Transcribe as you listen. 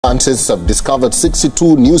scientists have discovered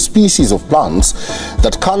 62 new species of plants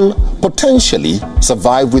that can potentially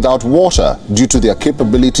survive without water due to their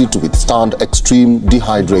capability to withstand extreme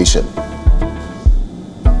dehydration.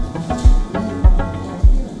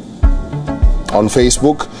 On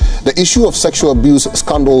Facebook, the issue of sexual abuse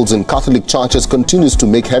scandals in Catholic churches continues to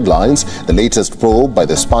make headlines. The latest probe by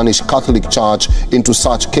the Spanish Catholic Church into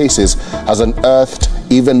such cases has unearthed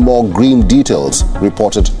even more grim details,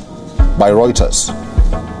 reported by Reuters.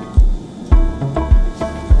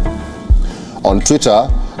 On Twitter,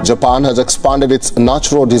 Japan has expanded its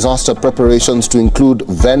natural disaster preparations to include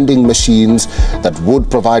vending machines that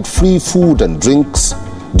would provide free food and drinks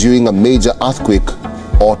during a major earthquake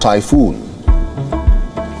or typhoon.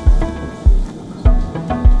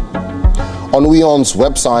 On WION's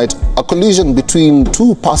website, a collision between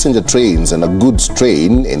two passenger trains and a goods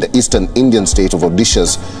train in the eastern Indian state of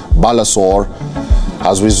Odisha's Balasore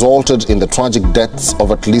has resulted in the tragic deaths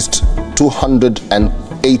of at least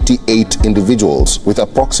 288 individuals, with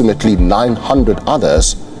approximately 900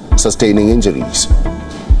 others sustaining injuries.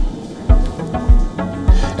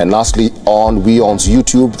 And lastly, on WION's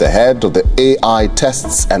YouTube, the head of the AI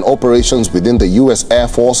tests and operations within the U.S. Air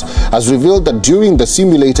Force has revealed that during the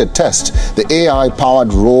simulated test, the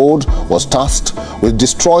AI-powered road was tasked with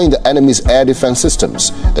destroying the enemy's air defense systems.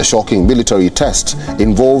 The shocking military test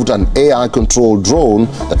involved an AI-controlled drone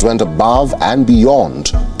that went above and beyond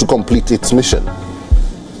to complete its mission.